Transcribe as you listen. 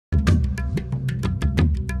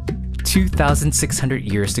2,600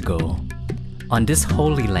 years ago, on this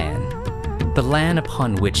holy land, the land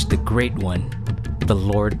upon which the Great One, the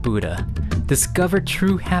Lord Buddha, discovered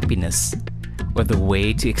true happiness, or the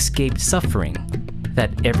way to escape suffering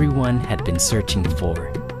that everyone had been searching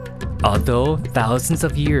for. Although thousands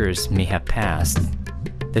of years may have passed,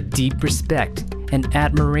 the deep respect and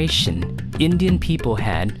admiration Indian people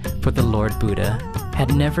had for the Lord Buddha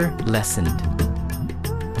had never lessened.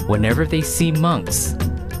 Whenever they see monks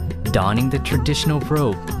donning the traditional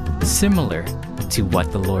robe similar to what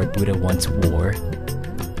the Lord Buddha once wore,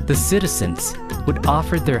 the citizens would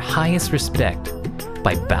offer their highest respect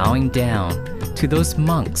by bowing down to those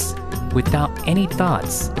monks without any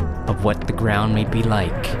thoughts of what the ground may be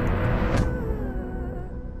like.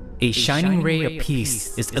 A shining ray of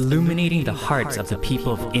peace is illuminating the hearts of the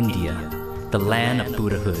people of India, the land of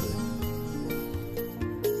Buddhahood.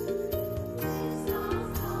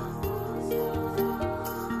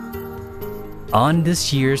 On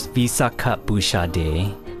this year's Visakha Busha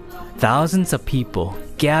Day, thousands of people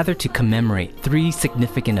gather to commemorate three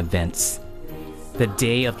significant events: the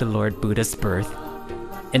day of the Lord Buddha's birth,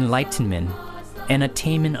 enlightenment, and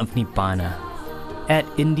attainment of Nibbana, at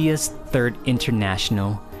India's third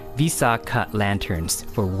international Visakha Lanterns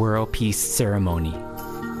for World Peace ceremony.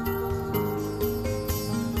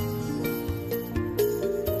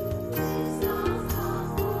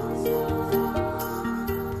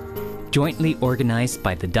 Jointly organized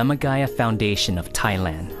by the Dhammagaya Foundation of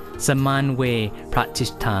Thailand, Samanwe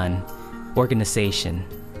Pratishthan Organization,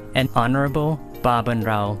 and Honorable Baban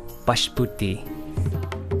Rao Pashputi.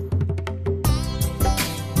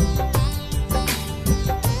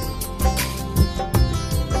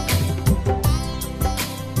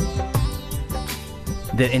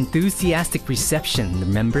 The enthusiastic reception the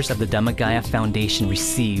members of the Dhammagaya Foundation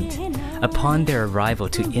received upon their arrival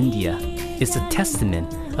to India is a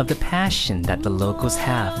testament of the passion that the locals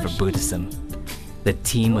have for Buddhism. The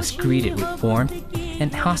team was greeted with warmth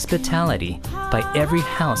and hospitality by every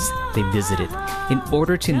house they visited in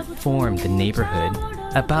order to inform the neighborhood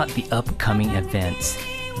about the upcoming events.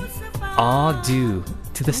 All due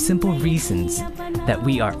to the simple reasons that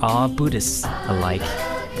we are all Buddhists alike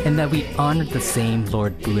and that we honor the same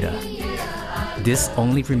Lord Buddha. This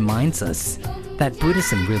only reminds us that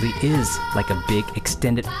Buddhism really is like a big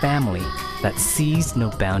extended family that sees no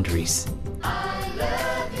boundaries.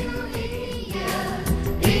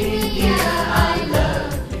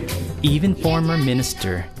 Even former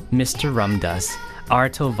minister Mr. Ramdas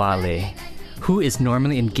Arto Vale, who is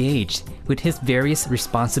normally engaged with his various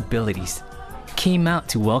responsibilities, came out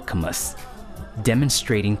to welcome us,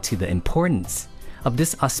 demonstrating to the importance of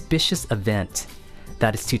this auspicious event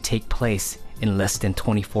that is to take place in less than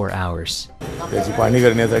 24 hours. त्याची पाहणी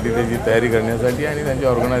करण्यासाठी त्याची तयारी करण्यासाठी आणि त्यांच्या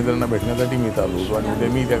ऑर्गनायझरना भेटण्यासाठी मी चाललो होतो आणि उद्या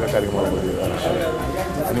मी त्या कार्यक्रमामध्ये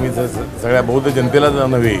जाणार आणि मी सगळ्या बौद्ध जनतेलाच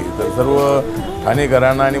नव्हे तर सर्व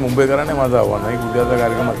ठाणेकरांना आणि मुंबईकरांना माझं आव्हान आहे की उद्याचा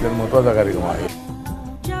कार्यक्रम अत्यंत महत्त्वाचा कार्यक्रम आहे.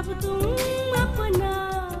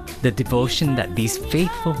 The devotion that these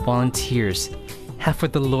faithful volunteers have for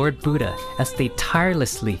the Lord Buddha as they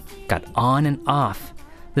tirelessly got on and off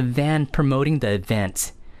the van promoting the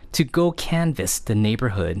event to go canvass the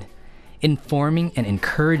neighborhood, informing and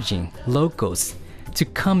encouraging locals to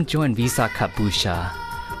come join Visakha Busha,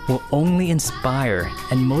 will only inspire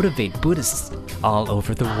and motivate Buddhists all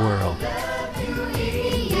over the world.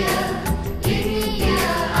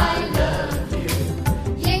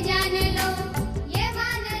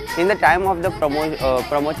 In the time of the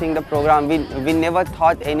promoting the program, we never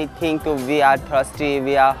thought anything to we are thirsty,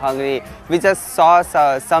 we are hungry. We just saw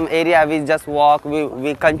some area, we just walk,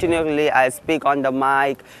 we continually speak on the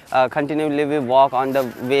mic, continually we walk on the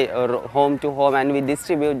way home to home, and we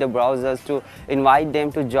distribute the brochures to invite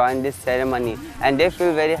them to join this ceremony. And they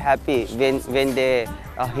feel very happy when they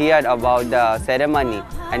heard about the ceremony,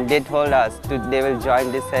 and they told us they will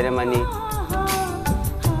join this ceremony.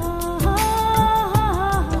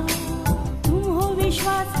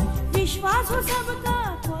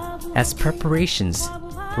 As preparations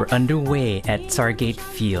were underway at Sargate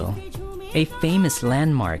Field, a famous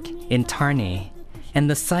landmark in Thane and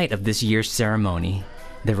the site of this year's ceremony,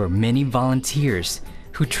 there were many volunteers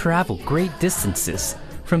who traveled great distances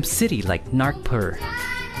from cities like Nagpur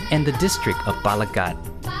and the district of Balagat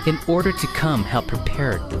in order to come help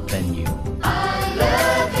prepare the venue.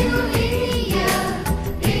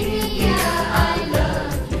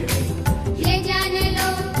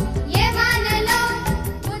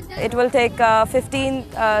 It will take 16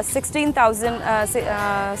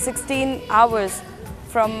 hours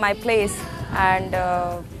from my place, and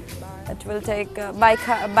it will take by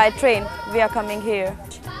train we are coming here.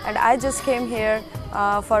 and I just came here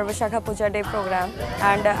for Vishakha Puja Day program,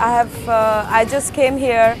 and I just came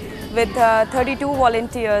here with 32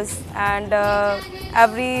 volunteers, and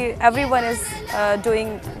everyone is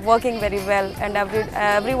working very well, and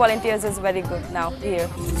every volunteers is very good now here.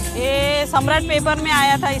 ये सम्राट paper में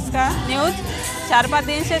आया था, इसका news 4-5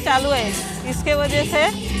 दिन से चालू है, इसके वजह से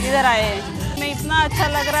इधर आए हैं। मैं इतना अच्छा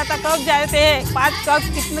लग रहा था, कब जाते हैं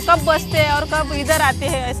कब बसते हैं और कब इधर आते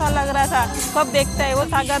हैं, ऐसा लग रहा था, कब देखते हैं। वो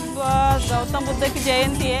सागर गौतम बुद्ध की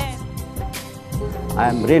जयंती है। I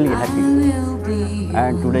am really happy,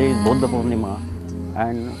 and today is Buddha Purnima,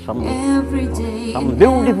 and some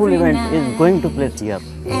beautiful event is going to place here.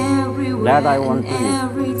 That I want to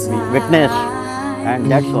witness,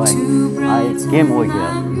 and that's why I came over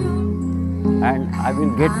here, and I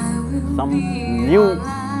will get some new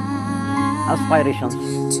aspirations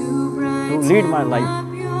to lead my life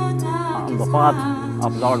on the path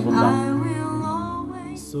of Lord Buddha.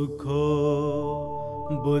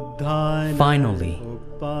 Finally,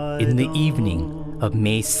 in the evening of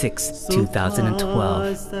May 6,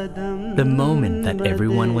 2012, the moment that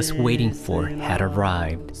everyone was waiting for had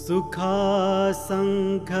arrived.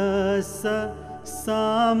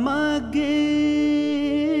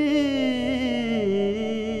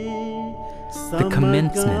 The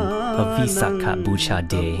commencement of Visakha Puja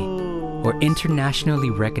Day, or internationally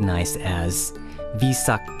recognized as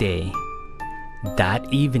Vesak Day.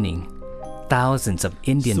 That evening, thousands of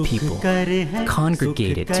Indian people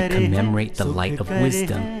congregated to commemorate the light of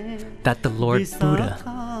wisdom that the Lord Buddha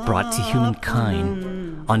brought to humankind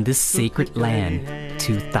on this sacred land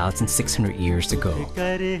 2,600 years ago.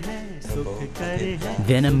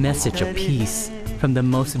 Then a message of peace from the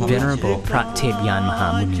most venerable Pratibhyan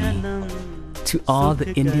Mahamuni to all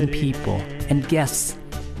the Indian people and guests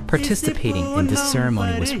participating in this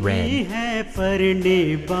ceremony was read.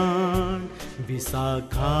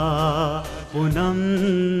 Vishakha Poonam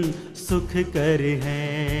सुख कर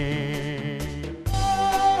है।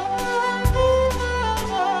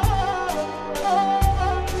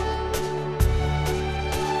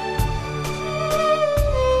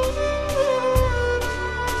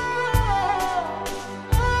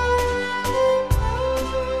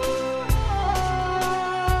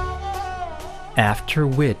 After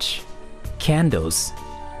which, candles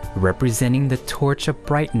representing the torch of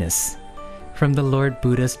brightness from the Lord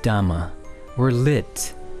Buddha's Dhamma were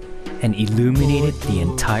lit and illuminated the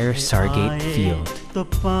entire Sargate field.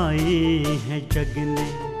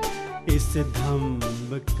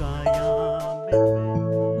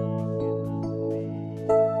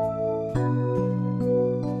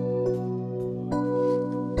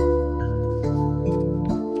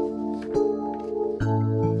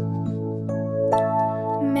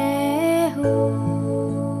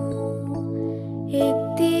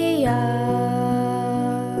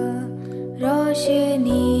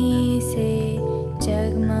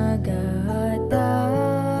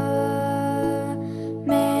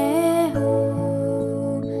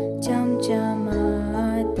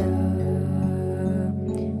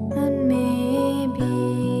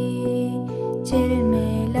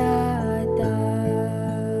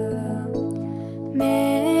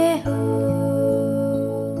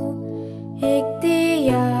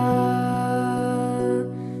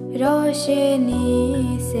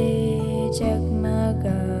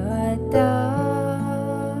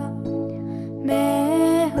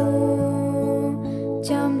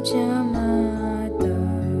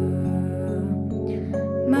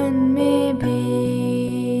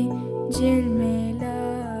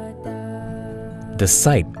 The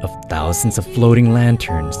sight of thousands of floating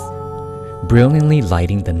lanterns brilliantly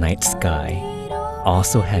lighting the night sky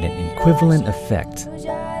also had an equivalent effect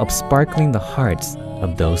of sparkling the hearts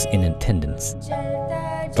of those in attendance.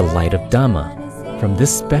 The light of Dhamma from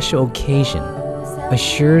this special occasion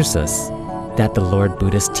assures us that the Lord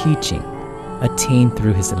Buddha's teaching, attained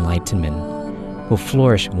through his enlightenment, will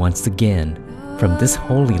flourish once again from this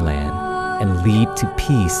holy land and lead to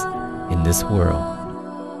peace in this world.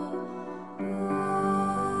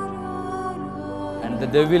 And the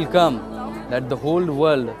day will come that the whole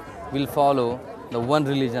world will follow the one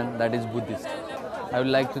religion, that is Buddhist. I would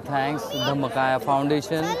like to thank Dhammakaya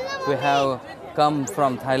Foundation who have come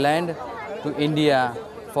from Thailand to India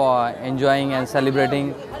for enjoying and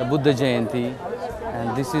celebrating the Buddha Jayanti.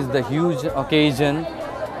 And this is the huge occasion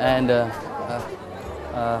and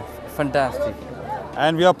fantastic.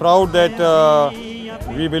 And we are proud that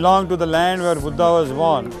we belong to the land where Buddha was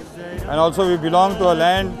born. And also we belong to a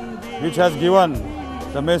land which has given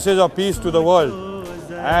the message of peace to the world.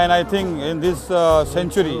 And I think in this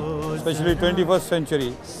century, especially 21st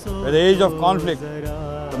century, where the age of conflict,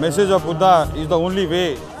 the message of Buddha is the only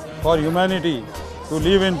way for humanity to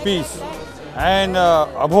live in peace and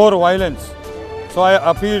abhor violence. So I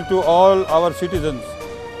appeal to all our citizens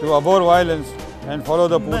to abhor violence and follow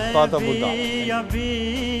the path of Buddha.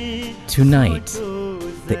 Tonight,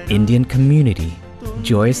 the Indian community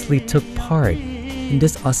joyously took part in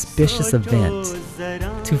this auspicious event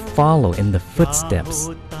to follow in the footsteps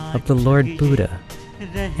of the Lord Buddha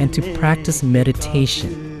and to practice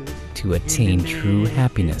meditation to attain true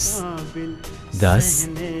happiness, thus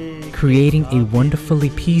creating a wonderfully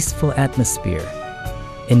peaceful atmosphere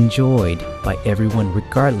enjoyed by everyone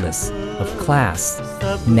regardless of class,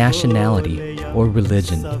 nationality, or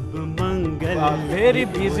religion. Very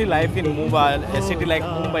busy life in Mumbai, a city like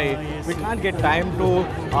Mumbai, we can't get time to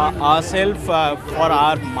ourselves for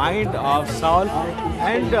our mind, our soul,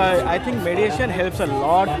 and I think meditation helps a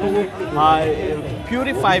lot to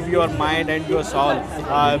purify your mind and your soul.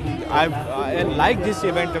 I like this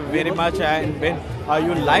event very much, and when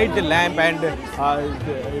you light the lamp and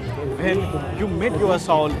when you meet your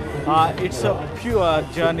soul, it's a pure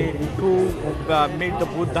journey to meet the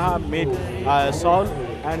Buddha, meet soul.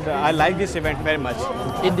 And I like this event very much.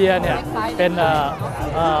 อินเดียเนี่ยเป็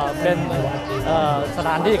นสถ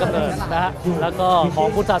านที่กำเนิดนะฮะแล้วก็ของ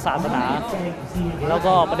พุทธศาสนาแล้ว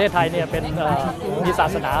ก็ประเทศไทยเนี่ยเป็นมีศา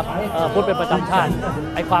สนาพุทธเป็นประจำชาติ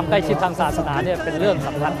ไอ้ความใกล้ชิดทางศาสนาเนี่ยเป็นเรื่องส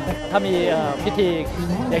ำคัญถ้ามีพิธี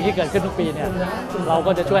อย่างนี้เกิดขึ้นทุกปีเนี่ยเรา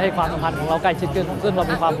ก็จะช่วยให้ความสัมพันธ์ของเราใกล้ชิดขึ้นซึ่งเรา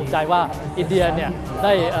มีความภูมิใจว่าอินเดียเนี่ยไ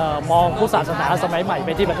ด้มองพุทธศาสนาสมัยใหม่ไป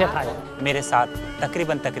ที่ประเทศไทย मेरे साथ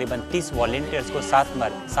तकरीबन 30 volunteers को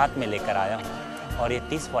साथ में लेकर आया हूँ और ये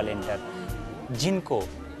 30 वॉलंटियर जिनको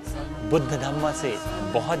बुद्ध धम्म से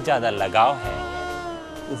बहुत ज़्यादा लगाव है.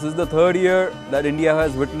 This is the third year that India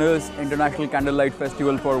has witnessed International Candlelight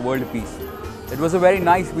Festival for World Peace. It was a very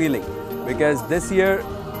nice feeling because this year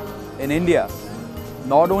in India,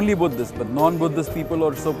 not only Buddhists but non-Buddhist people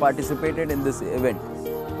also participated in this event.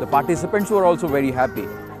 The participants were also very happy.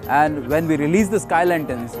 And when we released the sky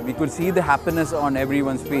lanterns, we could see the happiness on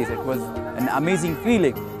everyone's face. It was an amazing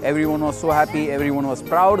feeling. Everyone was so happy, everyone was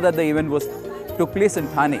proud that the event took place in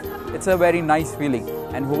Thane. It's a very nice feeling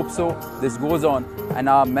and hope so this goes on and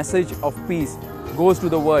our message of peace goes to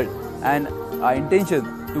the world and our intention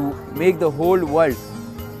to make the whole world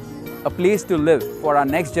a place to live for our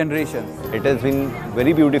next generation. It has been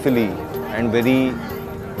very beautifully and very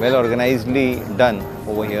well organizedly done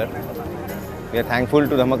over here. We are thankful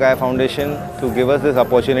to Dhammakaya Foundation to give us this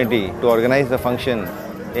opportunity to organize the function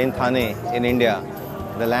in Thane, in India,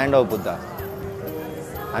 the land of Buddha.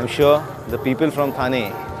 I am sure the people from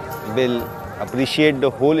Thane will appreciate the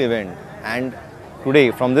whole event, and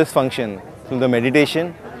today from this function, through the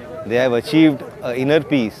meditation, they have achieved an inner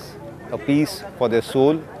peace, a peace for their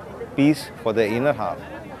soul, peace for their inner heart.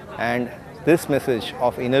 And this message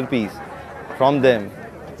of inner peace from them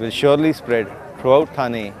will surely spread throughout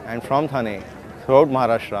Thane, and from Thane throughout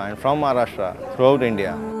Maharashtra, and from Maharashtra throughout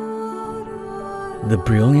India. The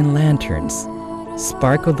brilliant lanterns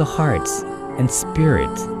sparkle the hearts and spirit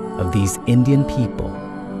of these Indian people,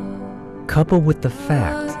 coupled with the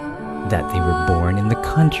fact that they were born in the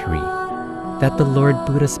country that the Lord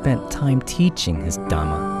Buddha spent time teaching his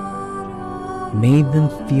Dhamma, made them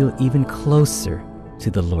feel even closer to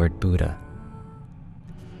the Lord Buddha.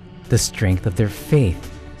 The strength of their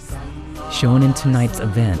faith, shown in tonight's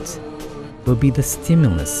event, will be the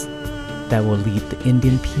stimulus that will lead the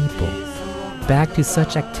Indian people back to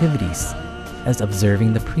such activities as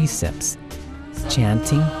observing the precepts,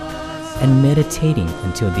 chanting, and meditating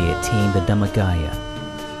until they attain the Dhammagaya,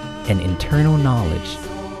 an internal knowledge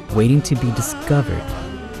waiting to be discovered,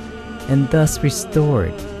 and thus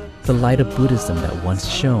restored the light of Buddhism that once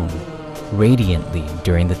shone radiantly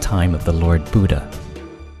during the time of the Lord Buddha.